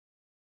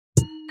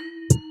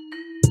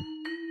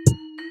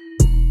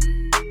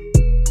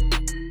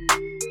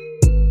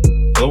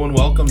Hello and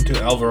welcome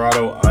to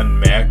Alvarado on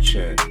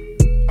Maction.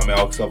 I'm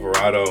Alex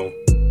Alvarado.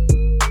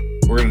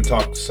 We're going to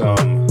talk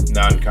some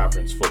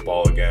non-conference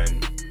football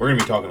again. We're going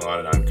to be talking a lot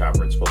of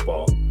non-conference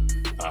football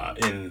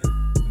in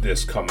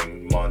this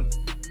coming month.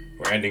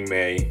 We're ending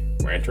May.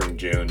 We're entering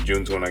June.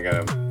 June's when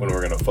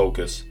we're going to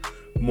focus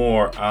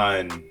more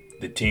on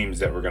the teams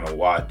that we're going to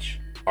watch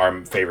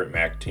our favorite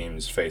MAC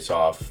teams face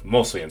off,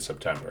 mostly in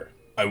September.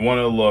 I want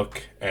to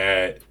look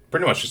at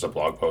pretty much just a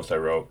blog post I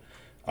wrote,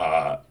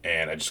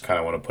 and I just kind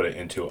of want to put it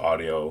into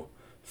audio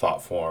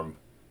thought form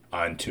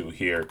onto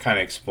here, kind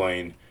of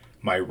explain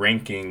my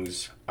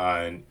rankings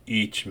on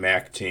each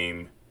MAC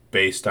team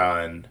based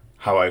on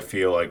how I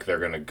feel like they're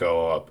going to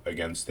go up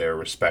against their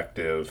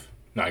respective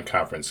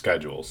non-conference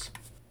schedules.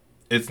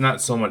 It's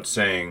not so much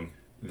saying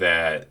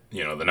that,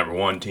 the number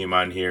one team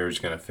on here is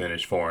going to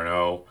finish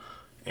 4-0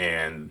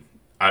 and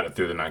out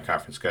through the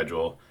non-conference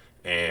schedule,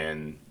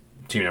 and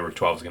team number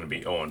 12 is going to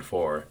be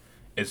 0-4.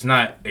 It's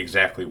not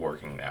exactly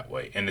working that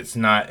way, and it's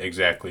not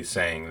exactly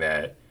saying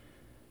that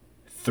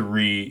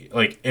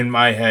in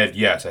my head,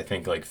 yes, I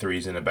think 3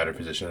 is in a better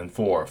position than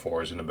 4,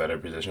 4 is in a better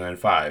position than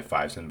 5,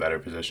 5 is in a better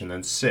position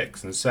than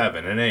 6 and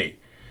 7 and 8.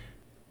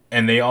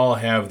 And they all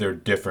have their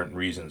different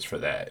reasons for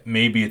that.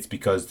 Maybe it's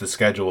because the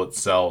schedule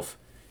itself,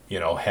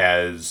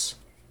 has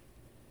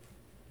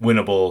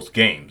winnable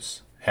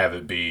games. Have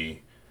it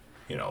be,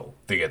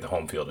 they get the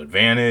home field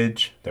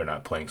advantage. They're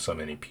not playing so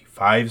many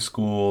P5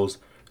 schools.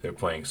 They're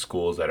playing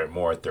schools that are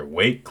more at their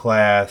weight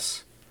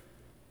class.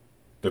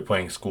 They're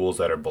playing schools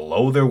that are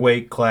below their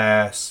weight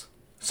class.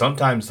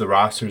 Sometimes the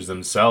rosters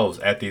themselves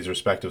at these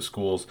respective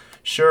schools,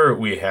 sure,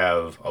 we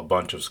have a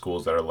bunch of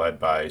schools that are led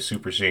by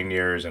super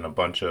seniors and a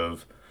bunch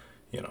of,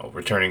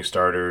 returning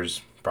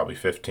starters, probably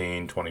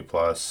 15, 20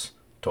 plus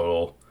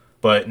total.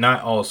 But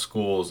not all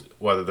schools,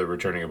 whether they're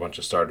returning a bunch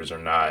of starters or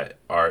not,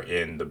 are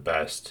in the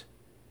best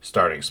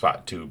starting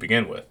spot to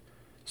begin with.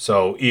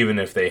 So even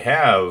if they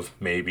have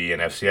maybe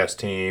an FCS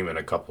team and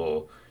a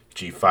couple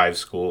G5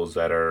 schools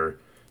that are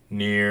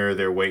near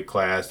their weight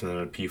class, and then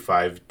a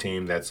P5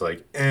 team that's one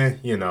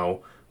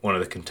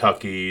of the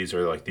Kentuckys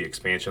or the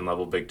expansion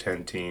level Big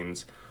Ten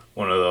teams,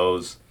 one of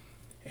those,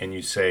 and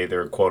you say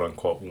they're quote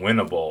unquote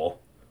winnable,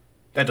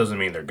 that doesn't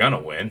mean they're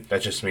gonna win.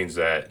 That just means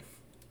that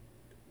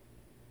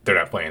they're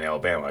not playing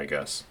Alabama, I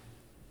guess.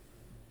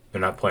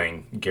 They're not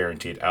playing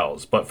guaranteed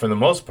L's. But for the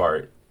most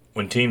part,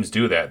 when teams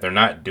do that, they're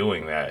not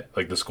doing that.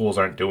 The schools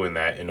aren't doing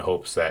that in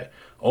hopes that,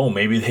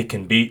 maybe they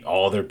can beat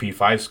all their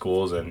P5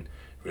 schools and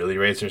really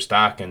raise their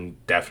stock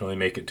and definitely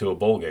make it to a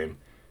bowl game.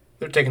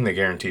 They're taking the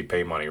guaranteed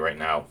pay money right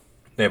now.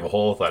 They have a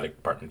whole athletic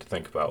department to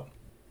think about.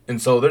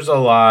 And so there's a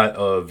lot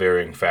of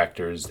varying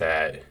factors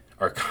that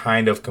are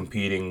kind of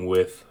competing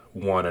with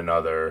one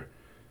another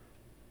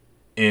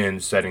in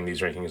setting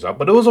these rankings up.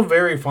 But it was a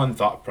very fun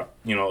thought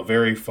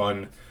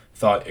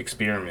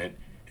experiment.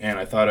 And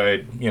I thought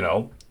it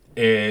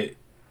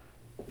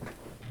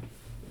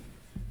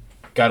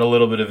got a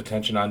little bit of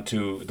attention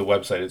onto the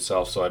website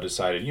itself, so I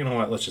decided,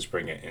 let's just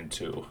bring it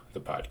into the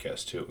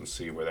podcast too and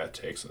see where that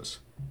takes us.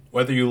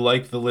 Whether you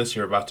like the list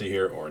you're about to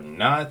hear or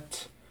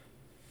not,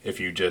 if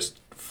you just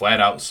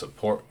flat out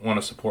want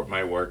to support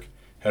my work,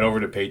 head over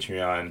to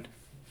Patreon,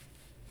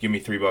 give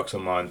me $3 a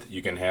month.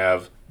 You can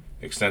have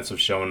extensive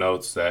show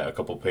notes that a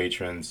couple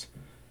patrons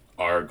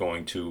are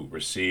going to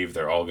receive.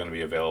 They're all going to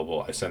be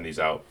available. I send these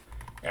out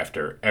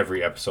after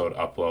every episode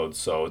uploads,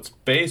 so it's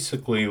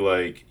basically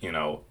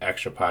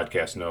extra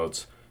podcast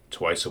notes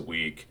twice a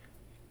week.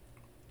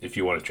 If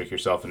you want to trick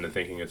yourself into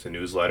thinking it's a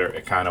newsletter,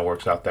 it kind of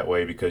works out that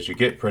way because you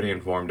get pretty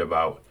informed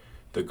about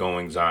the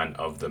goings-on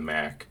of the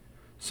MAC.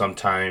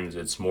 Sometimes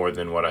it's more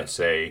than what I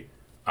say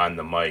on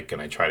the mic,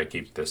 and I try to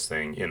keep this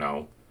thing,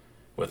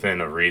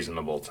 within a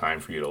reasonable time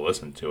for you to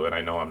listen to it.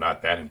 I know I'm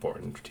not that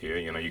important to you.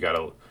 You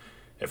gotta,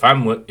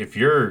 if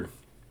you're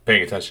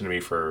paying attention to me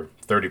for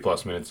 30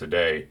 plus minutes a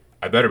day,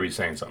 I better be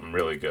saying something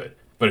really good.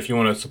 But if you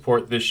want to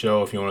support this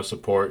show, if you want to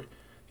support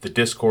the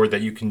Discord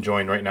that you can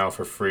join right now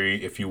for free,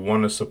 if you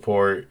want to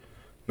support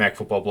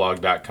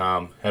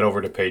MacFootballBlog.com, head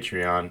over to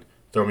Patreon,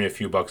 throw me a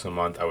few bucks a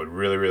month. I would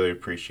really, really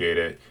appreciate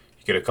it.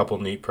 You get a couple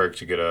neat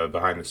perks. You get a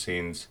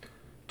behind-the-scenes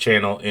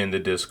channel in the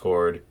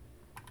Discord.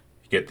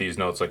 You get these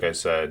notes, like I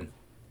said.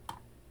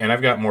 And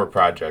I've got more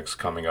projects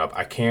coming up.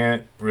 I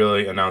can't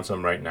really announce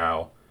them right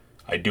now.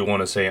 I do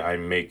want to say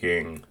I'm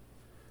making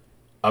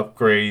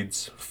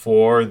upgrades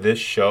for this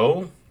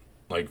show,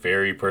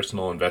 very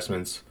personal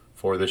investments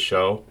for this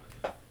show,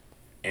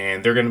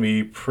 and they're going to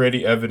be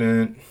pretty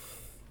evident.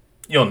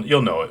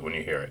 You'll know it when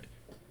you hear it.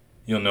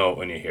 You'll know it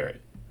when you hear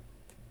it.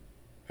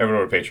 Head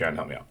over to Patreon,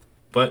 help me out.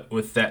 But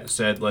with that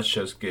said, let's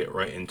just get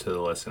right into the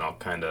list, and I'll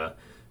kind of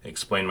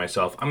explain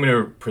myself. I'm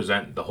going to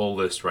present the whole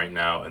list right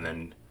now, and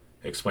then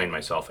explain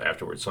myself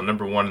afterwards. So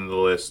number 1 on the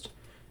list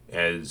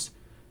is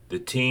the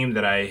team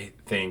that I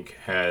think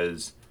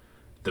has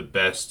the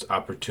best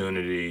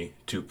opportunity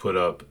to put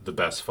up the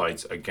best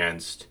fights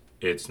against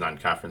its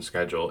non-conference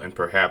schedule and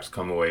perhaps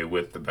come away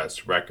with the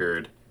best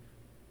record.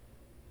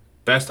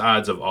 Best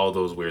odds of all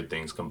those weird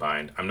things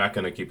combined. I'm not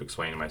going to keep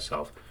explaining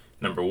myself.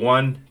 Number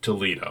 1,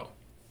 Toledo.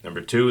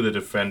 Number 2, the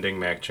defending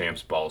MAC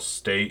champs, Ball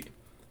State.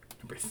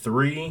 Number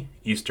 3,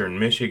 Eastern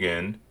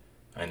Michigan.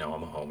 I know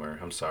I'm a homer.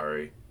 I'm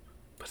sorry.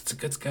 But it's a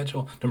good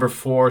schedule. Number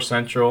 4,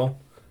 Central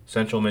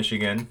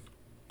Michigan.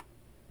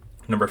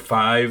 Number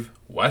 5,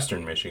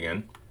 Western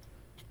Michigan.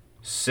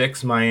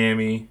 6,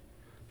 Miami.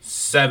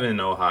 7,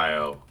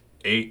 Ohio.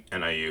 8,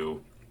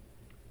 NIU.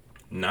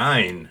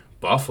 9,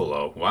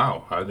 Buffalo.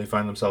 Wow, how did they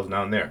find themselves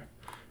down there?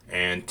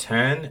 And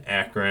 10,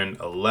 Akron.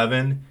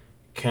 11,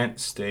 Kent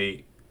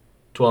State.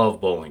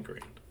 12, Bowling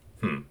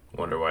Green.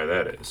 Wonder why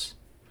that is.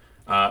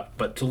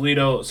 But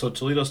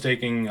Toledo's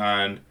taking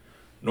on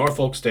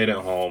Norfolk State at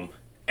home,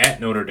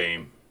 at Notre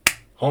Dame,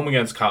 home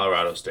against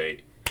Colorado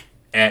State,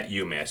 at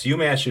UMass.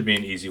 UMass should be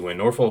an easy win.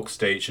 Norfolk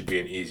State should be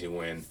an easy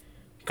win.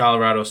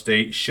 Colorado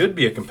State should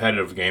be a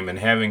competitive game, and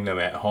having them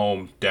at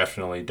home,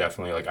 definitely,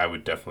 like I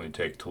would definitely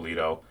take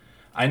Toledo.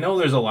 I know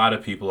there's a lot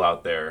of people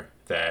out there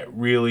that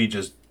really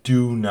just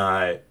do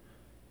not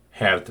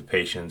have the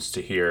patience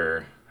to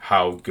hear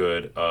how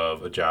good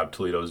of a job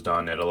Toledo's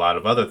done at a lot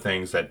of other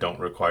things that don't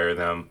require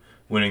them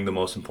winning the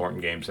most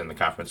important games in the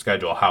conference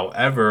schedule.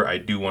 However, I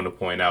do want to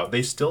point out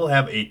they still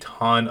have a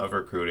ton of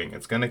recruiting.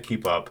 It's going to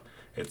keep up.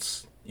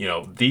 It's,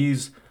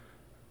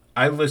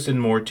 I listed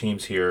more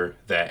teams here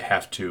that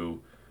have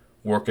to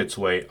work its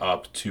way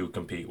up to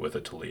compete with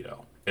a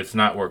Toledo. It's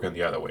not working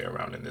the other way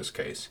around in this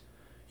case.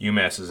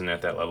 UMass isn't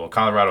at that level.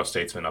 Colorado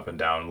State's been up and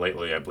down.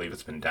 Lately, I believe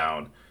it's been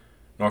down.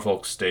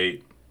 Norfolk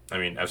State,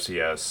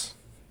 FCS,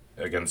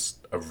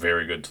 against a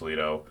very good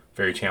Toledo,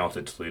 very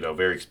talented Toledo,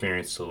 very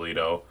experienced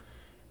Toledo.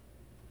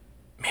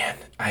 Man,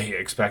 I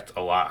expect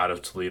a lot out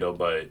of Toledo,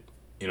 but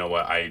you know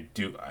what?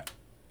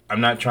 I'm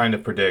not trying to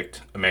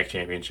predict a MAC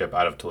championship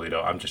out of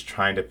Toledo. I'm just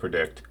trying to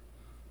predict,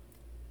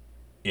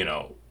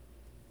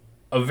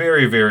 a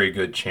very, very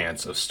good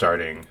chance of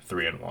starting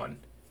 3-1.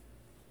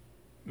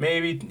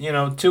 Maybe,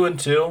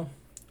 2-2.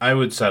 I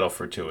would settle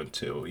for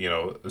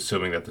 2-2,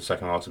 assuming that the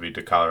second loss would be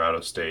to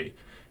Colorado State.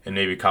 And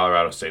maybe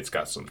Colorado State's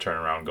got some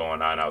turnaround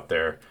going on out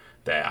there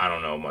that I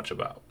don't know much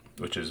about,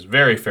 which is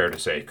very fair to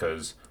say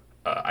because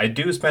I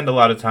do spend a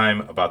lot of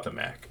time about the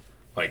MAC,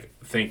 like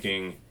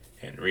thinking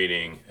and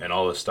reading and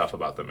all this stuff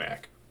about the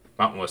MAC.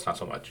 Mountain West, not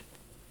so much.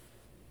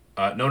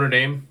 Notre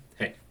Dame,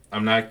 hey,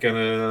 I'm just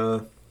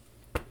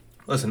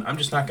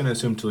not going to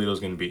assume Toledo's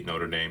going to beat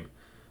Notre Dame.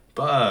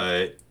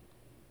 But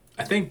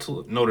I think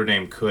Notre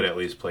Dame could at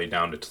least play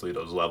down to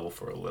Toledo's level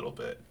for a little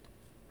bit,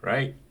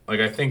 right? Like,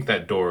 I think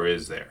that door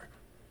is there.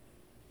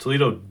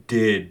 Toledo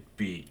did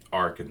beat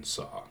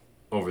Arkansas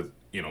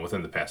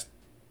within the past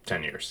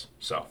 10 years.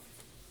 So,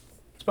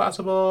 it's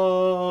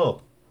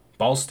possible.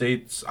 Ball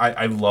State's,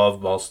 I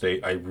love Ball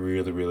State. I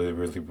really, really,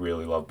 really,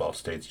 really love Ball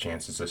State's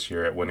chances this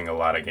year at winning a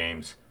lot of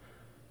games.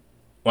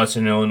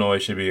 Western Illinois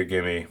should be a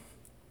gimme.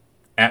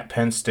 At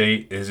Penn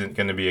State isn't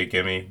going to be a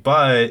gimme,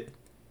 but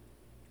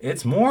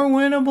it's more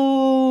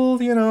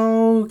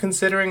winnable,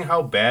 considering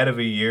how bad of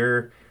a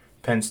year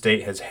Penn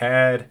State has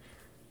had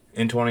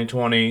in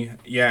 2020.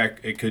 Yeah,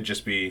 it could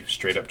just be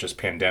straight up just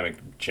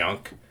pandemic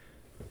junk.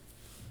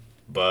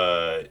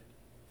 But,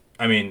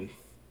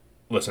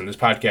 listen, this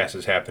podcast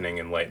is happening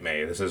in late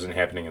May. This isn't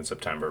happening in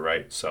September,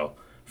 right? So,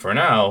 for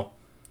now,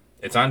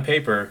 it's on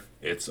paper.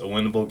 It's a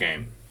winnable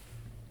game.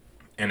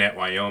 And at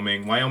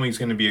Wyoming's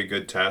going to be a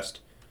good test.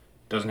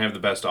 Doesn't have the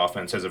best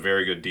offense, has a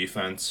very good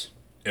defense.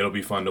 It'll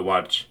be fun to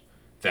watch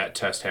that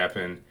test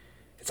happen.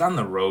 It's on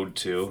the road,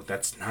 too.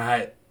 That's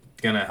not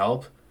going to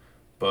help.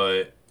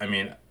 But,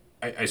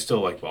 I still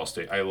like Ball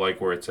State. I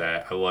like where it's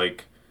at. I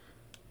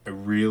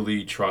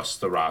really trust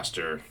the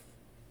roster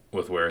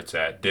with where it's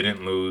at.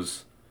 Didn't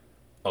lose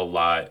a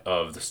lot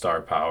of the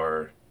star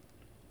power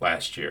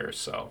last year,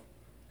 so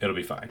it'll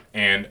be fine.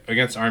 And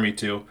against Army,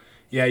 too,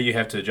 yeah, you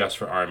have to adjust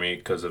for Army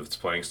because of its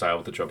playing style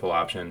with the triple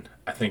option.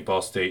 I think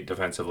Ball State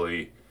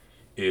defensively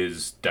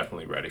is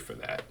definitely ready for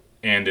that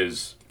and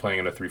is playing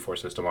in a 3-4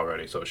 system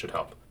already, so it should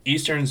help.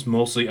 Eastern's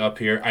mostly up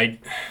here.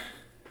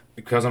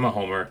 Because I'm a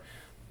homer,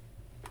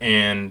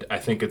 and I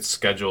think its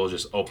schedule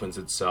just opens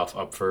itself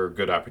up for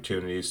good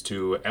opportunities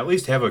to at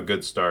least have a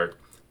good start,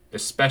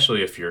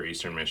 especially if you're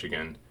Eastern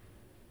Michigan.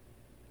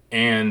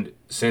 And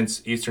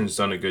since Eastern's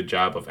done a good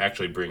job of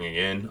actually bringing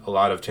in a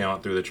lot of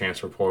talent through the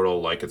transfer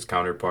portal, like its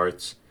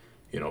counterparts,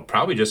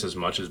 probably just as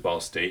much as Ball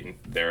State and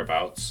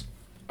thereabouts,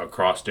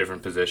 across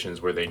different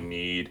positions where they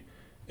need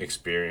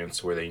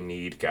experience, where they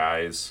need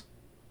guys.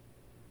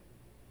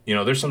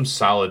 There's some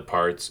solid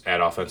parts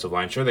at offensive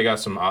line. Sure, they got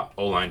some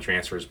O-line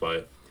transfers,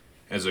 but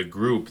as a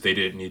group, they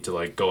didn't need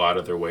to go out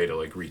of their way to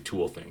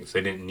retool things. They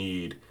didn't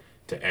need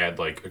to add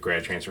a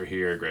grad transfer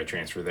here, a grad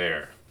transfer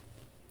there.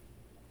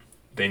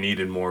 They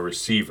needed more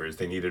receivers.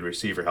 They needed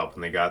receiver help,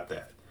 and they got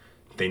that.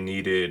 They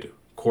needed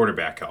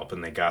quarterback help,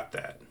 and they got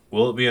that.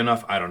 Will it be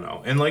enough? I don't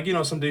know. And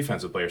some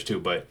defensive players too,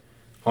 but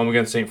home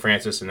against St.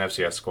 Francis and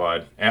FCS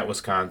squad, at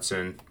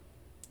Wisconsin,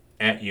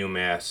 at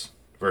UMass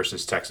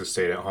versus Texas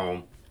State at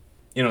home.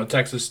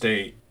 Texas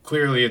State,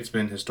 clearly it's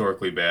been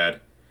historically bad.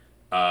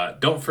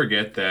 Don't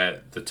forget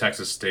that the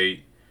Texas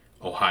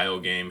State-Ohio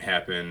game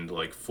happened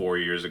 4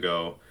 years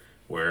ago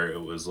where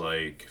it was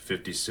like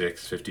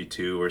 56,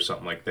 52 or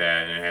something like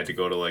that, and it had to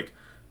go to like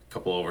a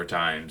couple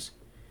overtimes.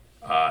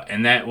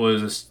 And that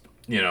was,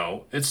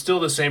 it's still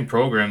the same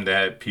program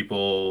that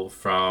people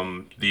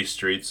from these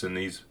streets and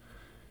these,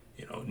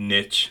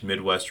 niche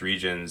Midwest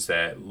regions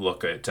that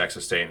look at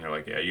Texas State and they're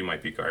like, yeah, you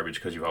might be garbage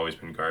because you've always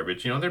been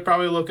garbage. They're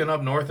probably looking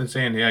up north and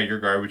saying, yeah, you're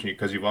garbage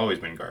because you've always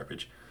been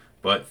garbage.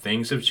 But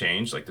things have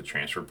changed, like the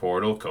transfer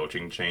portal,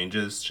 coaching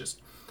changes, just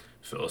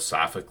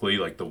philosophically,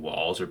 like the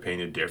walls are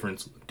painted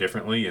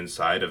differently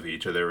inside of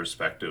each of their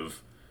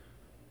respective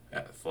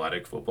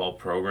athletic football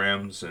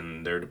programs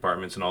and their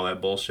departments and all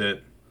that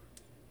bullshit.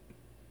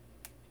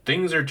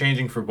 Things are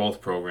changing for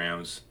both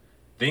programs.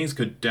 Things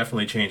could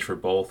definitely change for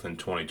both in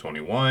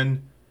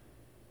 2021.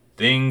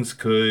 Things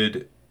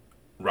could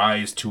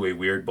rise to a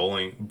weird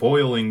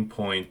boiling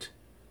point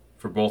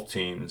for both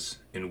teams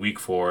in week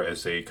 4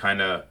 as they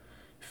kind of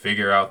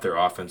figure out their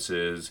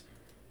offenses,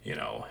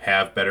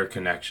 have better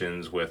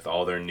connections with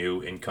all their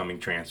new incoming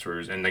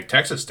transfers. And like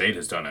Texas State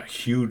has done a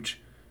huge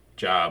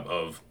job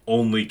of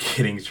only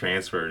getting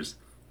transfers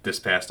this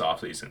past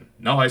offseason.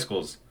 No high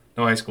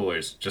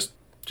schoolers, just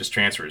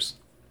transfers.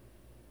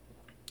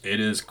 It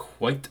is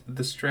quite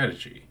the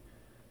strategy.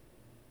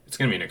 It's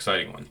going to be an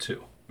exciting one,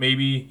 too.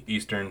 Maybe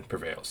Eastern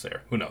prevails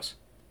there. Who knows?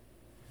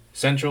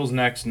 Central's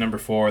next, number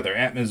 4. They're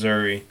at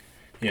Missouri.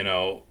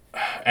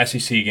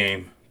 SEC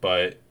game.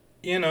 But,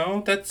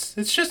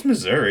 it's just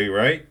Missouri,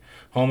 right?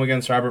 Home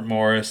against Robert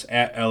Morris,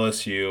 at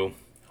LSU.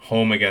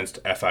 Home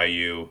against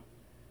FIU.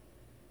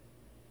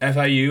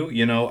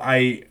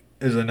 FIU,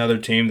 is another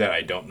team that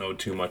I don't know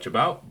too much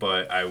about,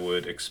 but I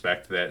would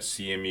expect that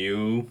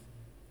CMU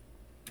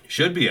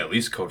should be at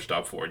least coached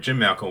up for. Jim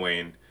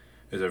McElwain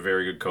is a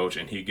very good coach,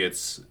 and he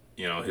gets,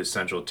 his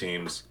Central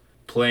teams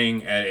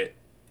playing at it,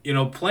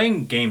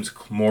 playing games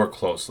more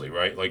closely,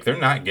 right? Like, they're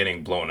not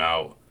getting blown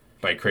out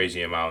by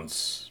crazy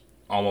amounts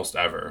almost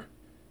ever.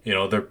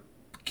 They're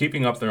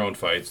keeping up their own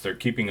fights. They're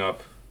keeping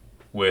up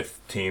with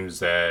teams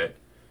that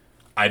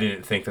I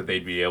didn't think that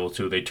they'd be able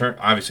to. They turned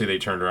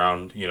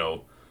around,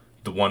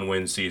 the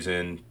 1-win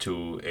season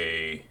to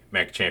a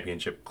MAC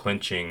championship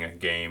clinching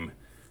game,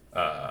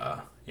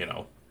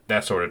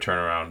 that sort of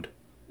turnaround.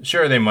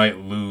 Sure, they might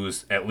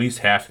lose at least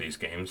half of these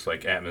games,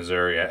 like at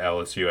Missouri, at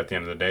LSU. At the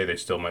end of the day, they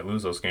still might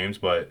lose those games,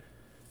 but,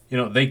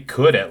 they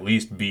could at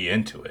least be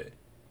into it.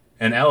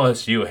 And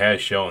LSU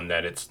has shown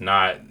that it's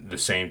not the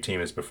same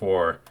team as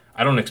before.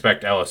 I don't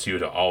expect LSU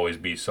to always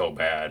be so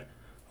bad.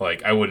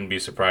 Like, I wouldn't be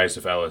surprised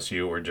if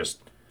LSU were just,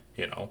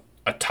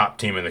 a top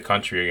team in the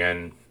country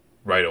again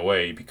right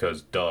away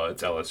because, duh,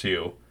 it's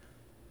LSU.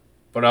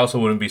 But I also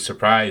wouldn't be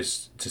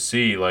surprised to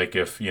see, like,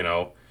 if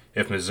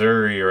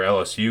Missouri or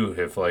LSU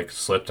have, like,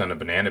 slipped on a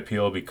banana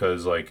peel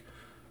because, like,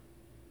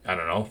 I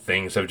don't know,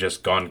 things have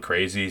just gone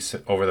crazy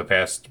over the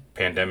past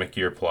pandemic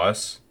year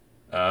plus,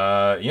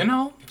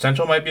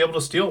 Central might be able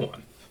to steal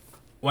one.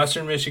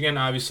 Western Michigan,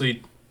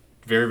 obviously,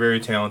 very, very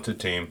talented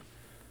team.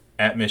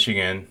 At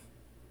Michigan,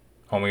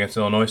 home against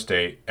Illinois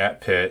State.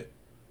 At Pitt,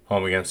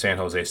 home against San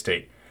Jose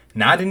State.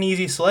 Not an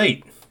easy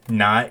slate.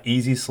 I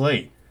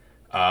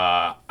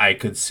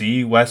could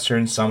see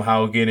Western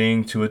somehow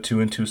getting to a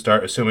 2-2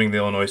 start, assuming the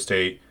Illinois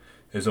State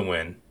is a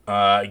win.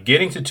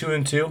 Getting to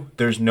 2-2,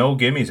 there's no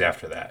gimmies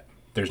after that.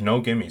 There's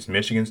no gimmies.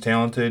 Michigan's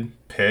talented.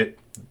 Pitt,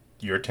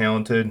 you're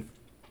talented.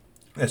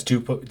 That's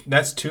two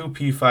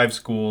P5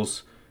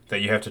 schools that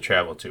you have to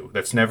travel to.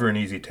 That's never an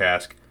easy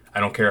task. I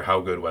don't care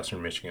how good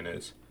Western Michigan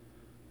is.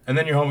 And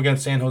then you're home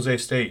against San Jose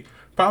State.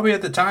 Probably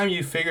at the time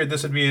you figured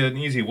this would be an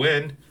easy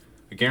win.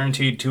 A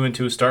guaranteed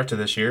 2-2 start to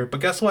this year.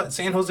 But guess what?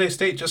 San Jose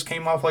State just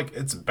came off like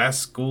its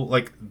best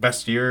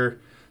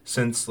year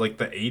since like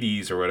the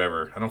 80s or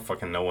whatever. I don't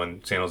fucking know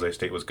when San Jose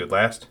State was good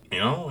last.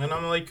 And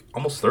I'm like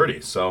almost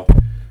 30. So,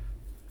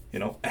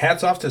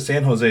 hats off to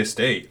San Jose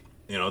State.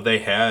 They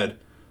had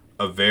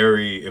a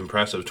very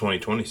impressive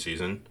 2020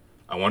 season.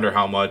 I wonder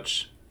how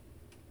much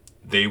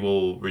they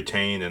will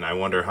retain, and I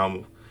wonder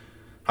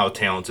how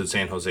talented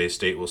San Jose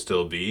State will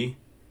still be.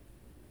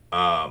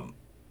 On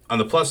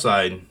the plus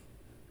side,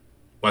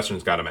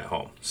 Western's got them at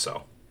home.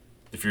 So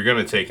if you're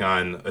going to take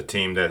on a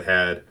team that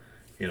had,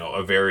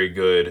 a very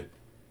good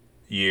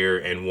year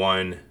and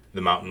won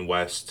the Mountain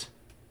West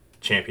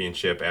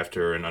championship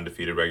after an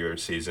undefeated regular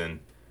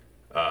season,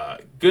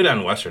 good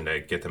on Western to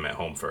get them at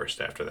home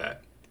first after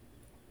that.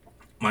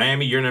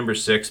 Miami, you're number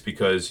 6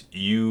 because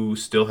you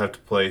still have to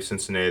play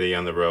Cincinnati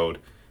on the road,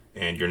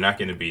 and you're not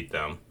going to beat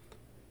them.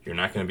 You're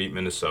not going to beat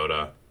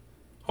Minnesota.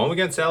 Home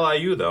against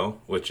LIU, though,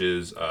 which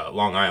is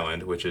Long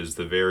Island, which is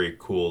the very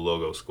cool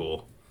logo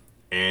school.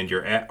 And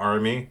you're at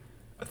Army.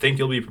 I think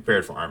you'll be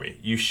prepared for Army.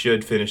 You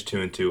should finish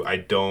 2-2. I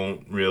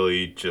don't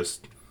really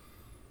just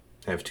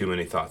have too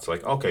many thoughts.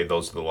 Like, okay,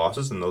 those are the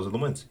losses and those are the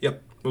wins.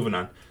 Yep, moving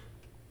on.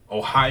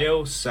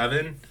 Ohio,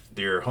 7.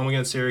 They're home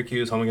against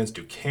Syracuse, home against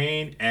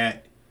Duquesne,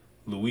 at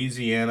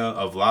Louisiana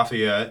of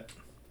Lafayette,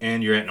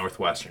 and you're at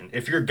Northwestern.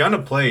 If you're going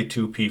to play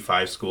 2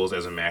 P5 schools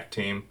as a MAC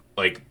team,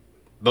 like,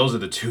 those are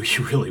the 2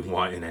 you really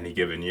want in any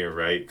given year,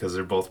 right? Because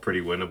they're both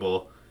pretty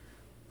winnable.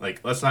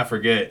 Like, let's not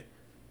forget,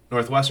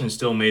 Northwestern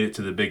still made it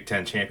to the Big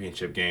Ten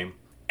championship game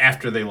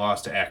after they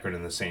lost to Akron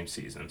in the same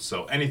season.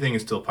 So anything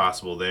is still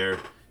possible there.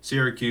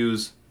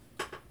 Syracuse,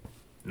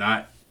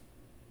 not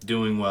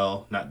doing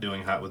well, not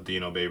doing hot with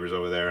Dino Babers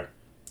over there.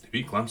 They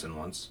beat Clemson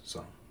once,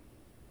 so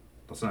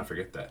let's not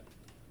forget that.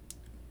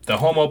 The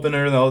home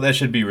opener, though, that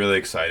should be really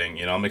exciting.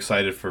 I'm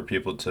excited for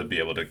people to be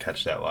able to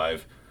catch that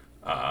live.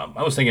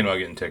 I was thinking about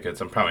getting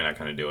tickets. I'm probably not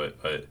going to do it,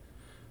 but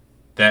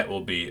that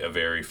will be a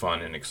very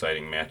fun and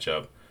exciting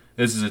matchup.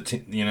 This is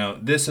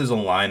this is a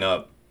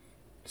lineup.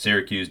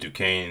 Syracuse,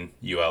 Duquesne,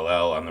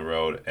 ULL on the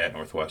road at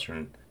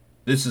Northwestern.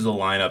 This is a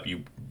lineup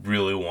you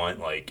really want,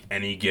 like,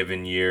 any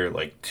given year.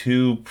 Like,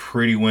 2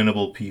 pretty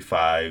winnable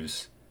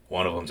P5s.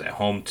 One of them's at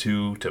home,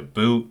 2 to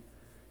boot.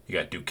 You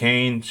got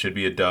Duquesne, should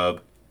be a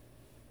dub.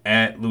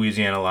 At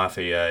Louisiana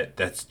Lafayette,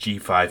 that's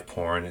G5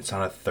 porn. It's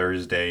on a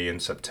Thursday in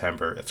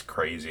September. It's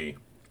crazy.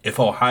 If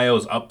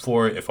Ohio's up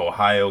for it, if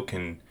Ohio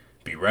can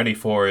be ready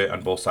for it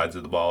on both sides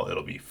of the ball,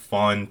 it'll be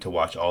fun to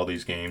watch all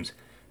these games.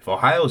 If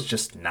Ohio's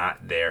just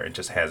not there and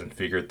just hasn't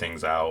figured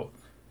things out,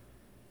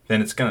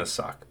 then it's going to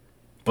suck.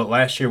 But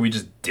last year, we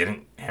just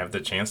didn't have the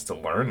chance to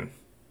learn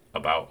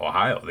about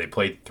Ohio. They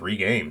played 3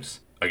 games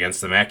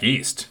against the MAC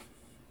East.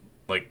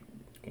 Like,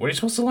 what are you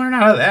supposed to learn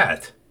out of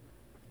that?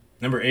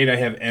 Number 8, I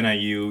have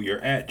NIU.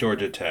 You're at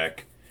Georgia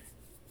Tech.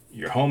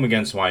 You're home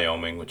against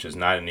Wyoming, which is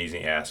not an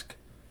easy ask.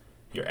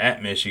 You're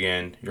at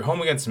Michigan. You're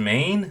home against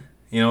Maine.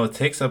 It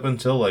takes up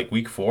until like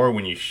week 4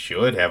 when you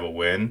should have a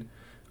win.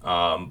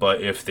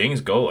 But if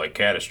things go like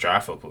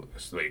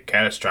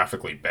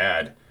catastrophically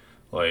bad,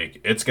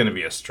 like, it's going to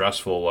be a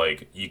stressful,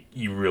 like,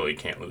 you really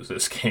can't lose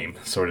this game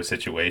sort of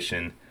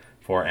situation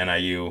for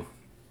NIU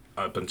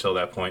up until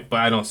that point.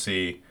 But I don't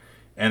see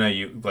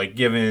NIU, like,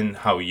 given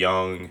how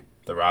young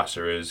the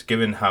roster is,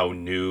 given how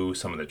new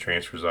some of the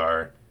transfers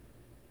are,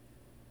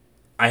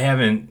 I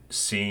haven't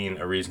seen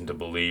a reason to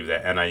believe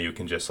that NIU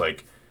can just,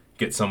 like,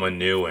 get someone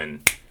new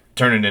and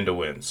turn it into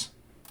wins.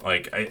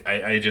 Like,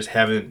 I just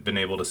haven't been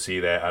able to see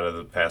that out of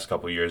the past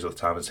couple of years with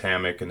Thomas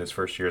Hammock in his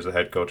first year as a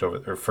head coach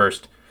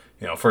first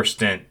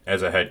stint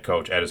as a head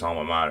coach at his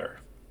alma mater.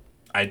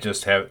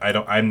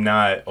 I'm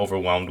not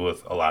overwhelmed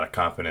with a lot of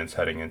confidence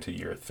heading into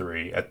year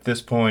 3 at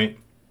this point.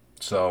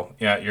 So,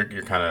 yeah,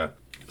 you're kind of...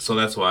 So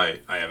that's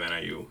why I have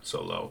NIU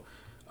so low.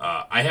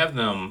 I have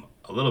them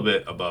a little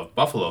bit above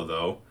Buffalo,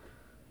 though.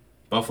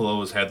 Buffalo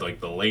has had, like,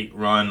 the late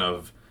run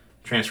of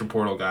transfer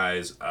portal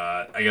guys.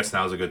 I guess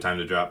now's a good time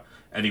to drop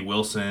Eddie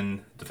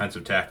Wilson,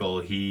 defensive tackle.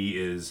 He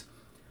is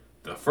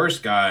the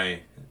first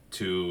guy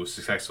to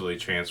successfully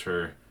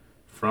transfer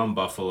from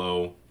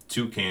Buffalo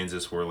to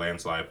Kansas, where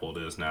Lance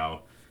Leipold is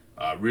now.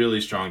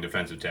 Really strong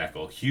defensive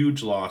tackle.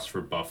 Huge loss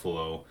for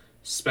Buffalo,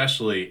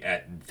 especially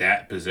at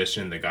that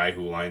position, the guy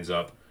who lines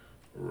up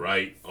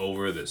right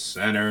over the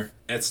center.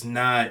 It's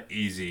not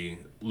easy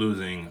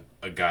losing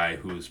a guy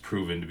who's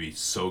proven to be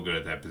so good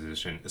at that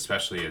position,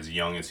 especially as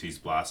young as he's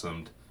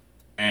blossomed.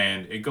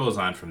 And it goes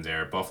on from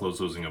there. Buffalo's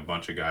losing a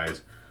bunch of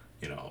guys,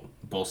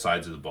 both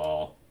sides of the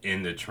ball,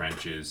 in the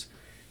trenches.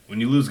 When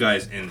you lose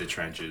guys in the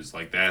trenches,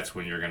 like, that's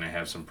when you're going to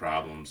have some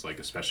problems, like,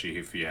 especially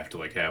if you have to,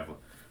 like, have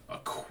a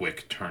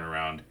quick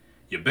turnaround.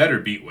 You better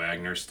beat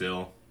Wagner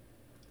still.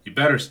 You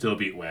better still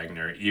beat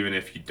Wagner, even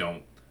if you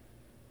don't.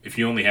 If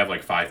you only have,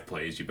 like, 5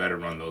 plays, you better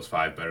run those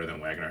 5 better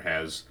than Wagner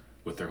has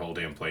with their whole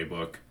damn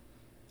playbook.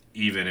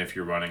 Even if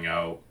you're running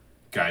out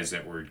guys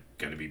that were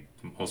going to be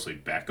mostly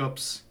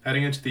backups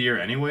heading into the year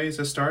anyways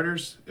as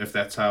starters, if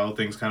that's how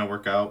things kind of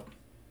work out.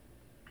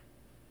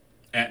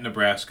 At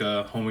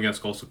Nebraska, home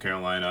against Coastal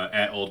Carolina,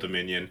 at Old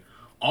Dominion,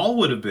 all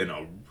would have been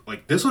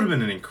this would have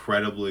been an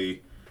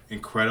incredibly,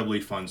 incredibly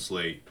fun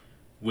slate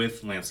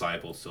with Lance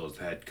Leipold still as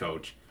the head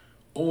coach.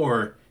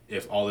 Or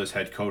if all this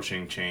head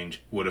coaching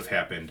change would have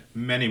happened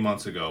many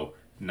months ago,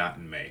 not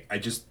in May. I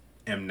just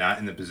am not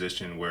in the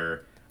position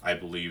where I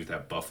believe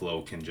that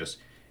Buffalo can just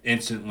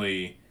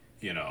instantly,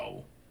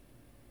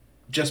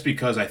 just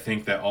because I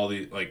think that all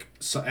the,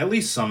 at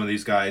least some of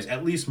these guys,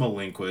 at least Mo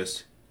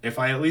Lindquist, if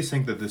I at least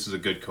think that this is a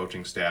good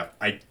coaching staff,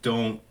 I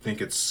don't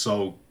think it's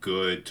so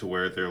good to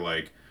where they're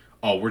like,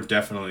 oh, we're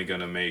definitely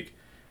going to make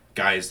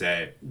guys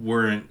that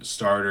weren't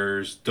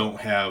starters,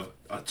 don't have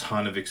a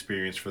ton of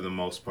experience for the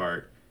most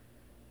part,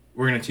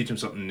 we're going to teach them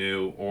something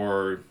new,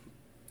 or,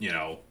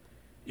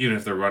 even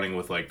if they're running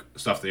with, like,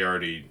 stuff they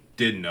already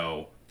did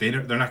know,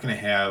 they're not going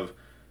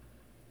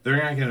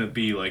to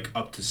be, like,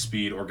 up to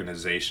speed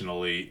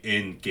organizationally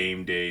in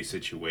game day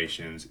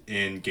situations,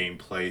 in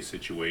gameplay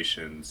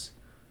situations,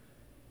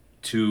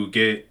 to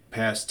get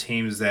past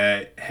teams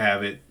that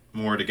have it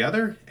more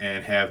together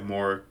and have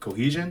more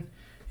cohesion,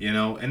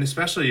 and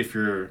especially if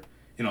you're,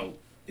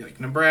 like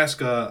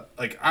Nebraska,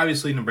 like,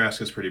 obviously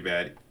Nebraska's pretty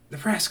bad.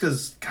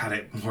 Nebraska's got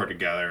it more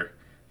together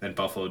than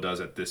Buffalo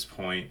does at this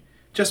point,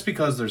 just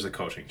because there's a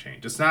coaching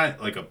change. It's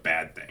not, like, a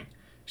bad thing.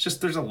 It's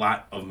just there's a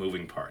lot of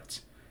moving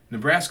parts.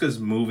 Nebraska's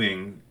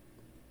moving,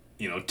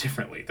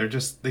 differently.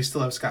 They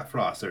still have Scott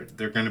Frost.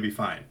 They're going to be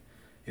fine.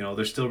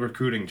 They're still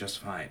recruiting just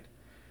fine.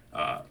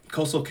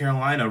 Coastal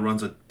Carolina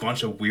runs a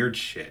bunch of weird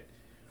shit.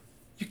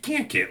 you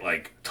can't get,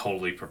 like,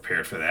 totally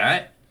prepared for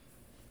that.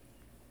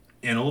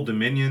 And Old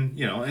Dominion,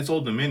 it's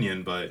Old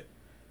Dominion, but,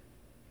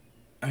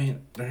 I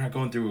mean, they're not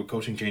going through a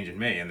coaching change in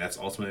May, and that's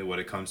ultimately what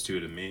it comes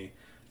to me.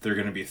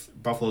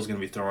 Buffalo's going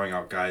to be throwing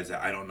out guys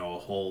that I don't know a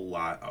whole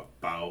lot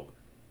about,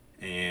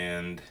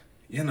 and,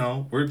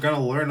 we're going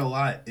to learn a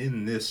lot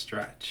in this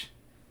stretch.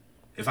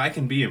 If I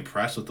can be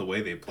impressed with the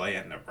way they play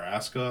at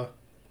Nebraska,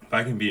 if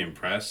I can be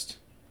impressed,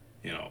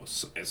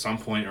 at some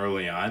point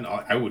early on,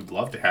 I would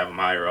love to have them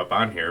higher up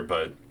on here,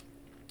 but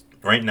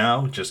right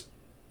now, just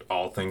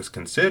all things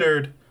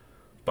considered,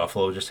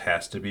 Buffalo just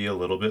has to be a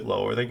little bit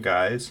lower than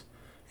guys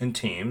and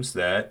teams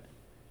that,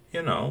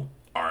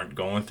 aren't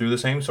going through the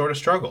same sort of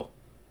struggle.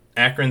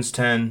 Akron's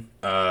 10,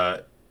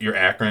 you're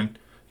Akron,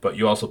 but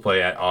you also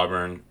play at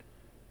Auburn.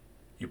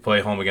 You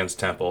play home against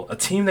Temple, a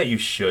team that you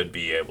should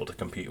be able to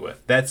compete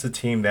with. That's a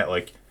team that,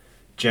 like,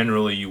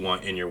 generally you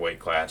want in your weight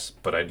class,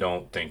 but I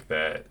don't think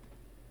that.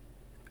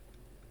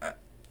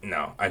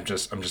 No, I'm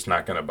just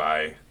not gonna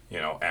buy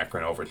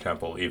Akron over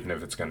Temple, even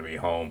if it's gonna be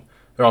home.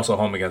 They're also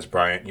home against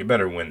Bryant. You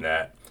better win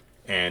that,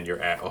 and you're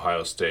at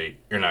Ohio State.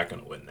 You're not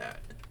gonna win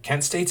that.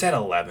 Kent State's at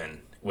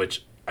 11,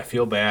 which I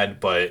feel bad,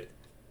 but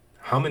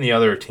how many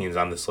other teams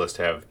on this list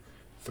have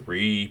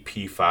 3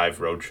 P5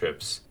 road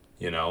trips?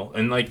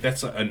 And, like,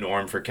 that's a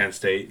norm for Kent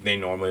State. They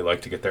normally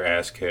like to get their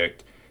ass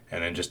kicked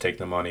and then just take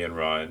the money and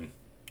run.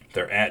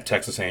 They're at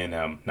Texas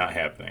A&M, not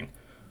happening.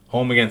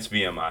 Home against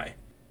VMI.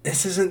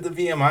 This isn't the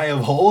VMI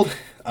of old.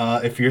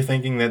 If you're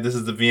thinking that this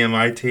is the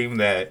VMI team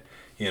that,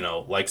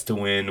 likes to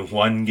win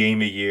one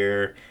game a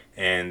year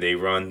and they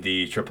run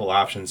the triple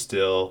option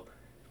still,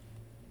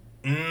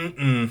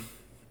 I'm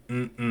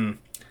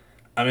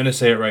going to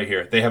say it right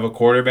here. They have a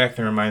quarterback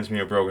that reminds me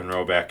of Brogan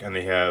Roback, and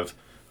they have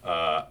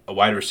a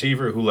wide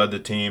receiver who led the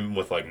team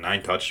with like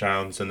 9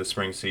 touchdowns in the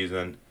spring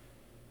season,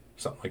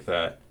 something like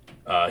that.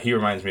 He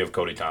reminds me of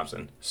Cody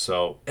Thompson.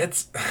 So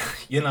it's,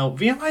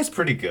 VMI's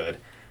pretty good.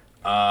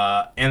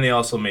 And they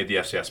also made the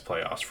FCS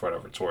playoffs for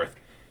whatever it's worth.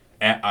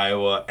 At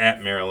Iowa,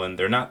 at Maryland,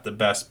 they're not the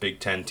best Big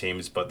Ten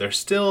teams, but they're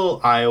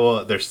still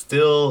Iowa. They're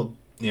still,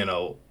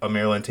 a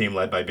Maryland team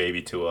led by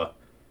Baby Tua.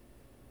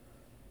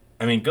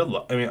 I mean, good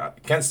luck. I mean,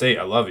 Kent State,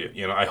 I love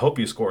you. I hope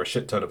you score a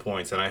shit ton of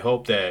points, and I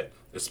hope that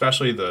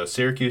especially the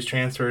Syracuse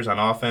transfers on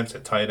offense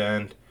at tight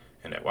end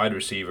and at wide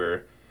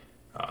receiver,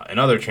 and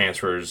other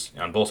transfers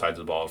on both sides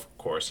of the ball, of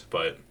course.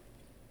 But,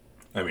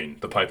 I mean,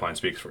 the pipeline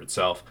speaks for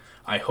itself.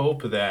 I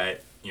hope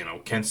that,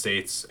 Kent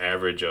State's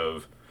average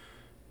of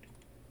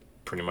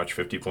pretty much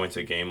 50 points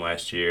a game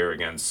last year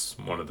against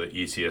one of the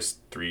easiest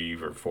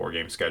 3 or 4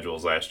 game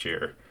schedules last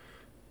year.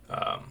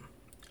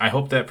 I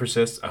hope that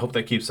persists. I hope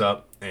that keeps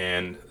up,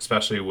 and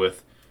especially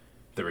with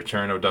the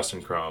return of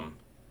Dustin Crum,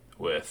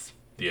 with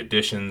the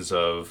additions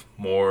of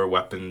more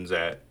weapons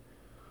at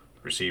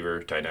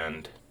receiver, tight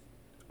end.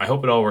 I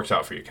hope it all works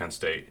out for you, Kent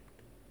State.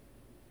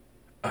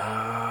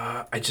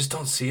 I just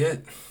don't see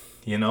it.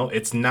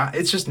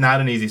 It's just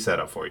not an easy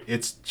setup for you.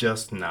 It's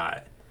just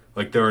not.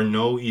 Like, there are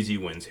no easy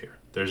wins here.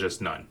 There's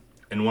just none.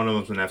 And one of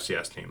them's an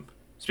FCS team.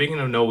 Speaking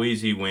of no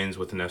easy wins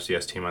with an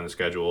FCS team on the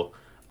schedule,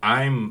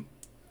 I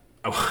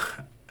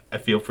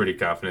feel pretty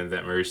confident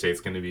that Murray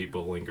State's going to beat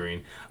Bowling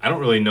Green. I don't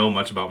really know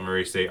much about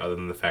Murray State other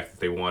than the fact that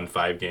they won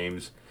 5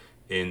 games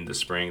in the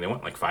spring. They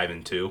went like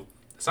 5-2.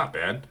 It's not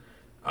bad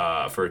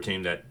for a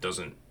team that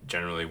doesn't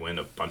generally win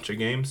a bunch of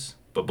games.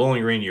 But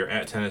Bowling Green, you're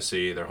at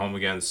Tennessee. They're home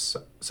against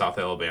South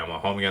Alabama,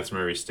 home against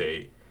Murray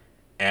State,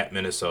 at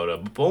Minnesota.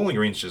 But Bowling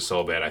Green's just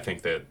so bad, I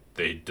think that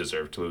they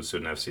deserve to lose to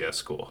an FCS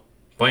school.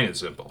 Plain and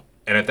simple.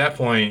 And at that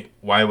point,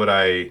 why would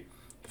I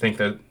think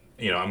that,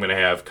 I'm going to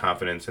have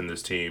confidence in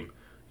this team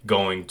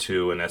going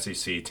to an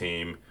SEC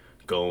team,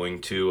 going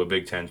to a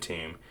Big Ten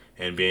team,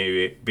 and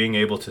being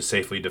able to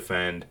safely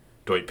defend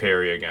Dwight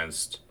Perry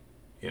against,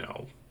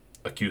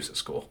 a CUSA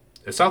school?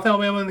 Is South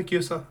Alabama in the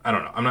CUSA? I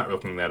don't know. I'm not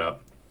looking that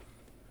up.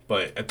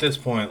 But at this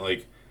point,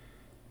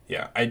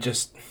 I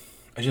just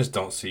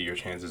don't see your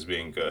chances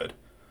being good.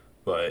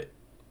 But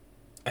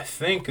I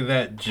think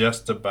that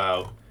just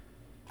about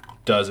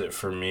does it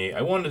for me.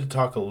 I wanted to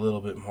talk a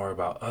little bit more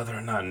about other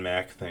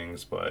non-MAC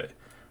things, but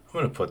I'm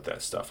going to put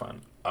that stuff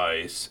on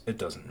ice. It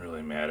doesn't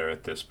really matter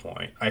at this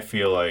point. I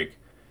feel like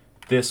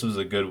this was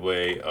a good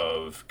way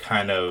of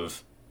kind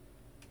of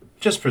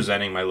just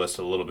presenting my list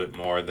a little bit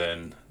more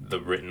than the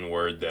written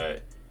word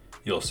that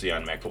you'll see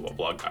on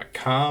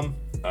MacFootballBlog.com.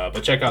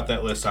 But check out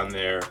that list on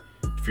there.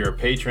 If you're a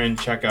patron,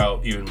 check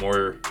out even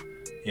more,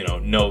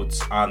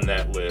 notes on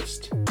that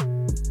list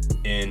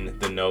in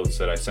the notes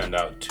that I send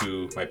out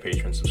to my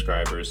patron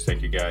subscribers.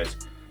 Thank you guys.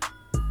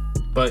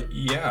 But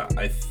yeah,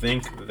 I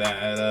think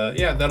that,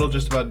 that'll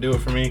just about do it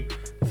for me.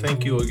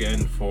 Thank you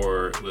again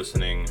for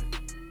listening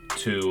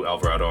to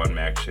Alvarado on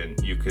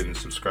Maction. You can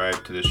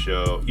subscribe to the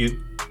show.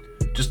 You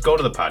just go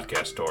to the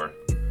podcast store.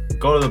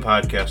 Go to the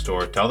podcast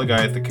store. Tell the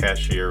guy at the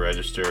cashier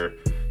register.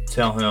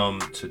 Tell him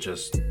to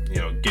just,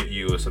 get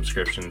you a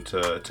subscription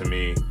to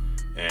me,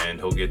 and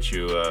he'll get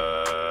you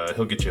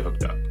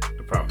hooked up.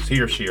 I promise. He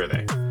or she or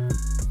they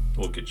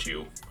will get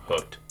you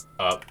hooked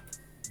up.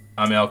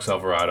 I'm Alex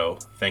Alvarado.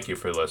 Thank you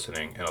for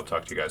listening, and I'll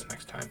talk to you guys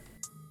next time.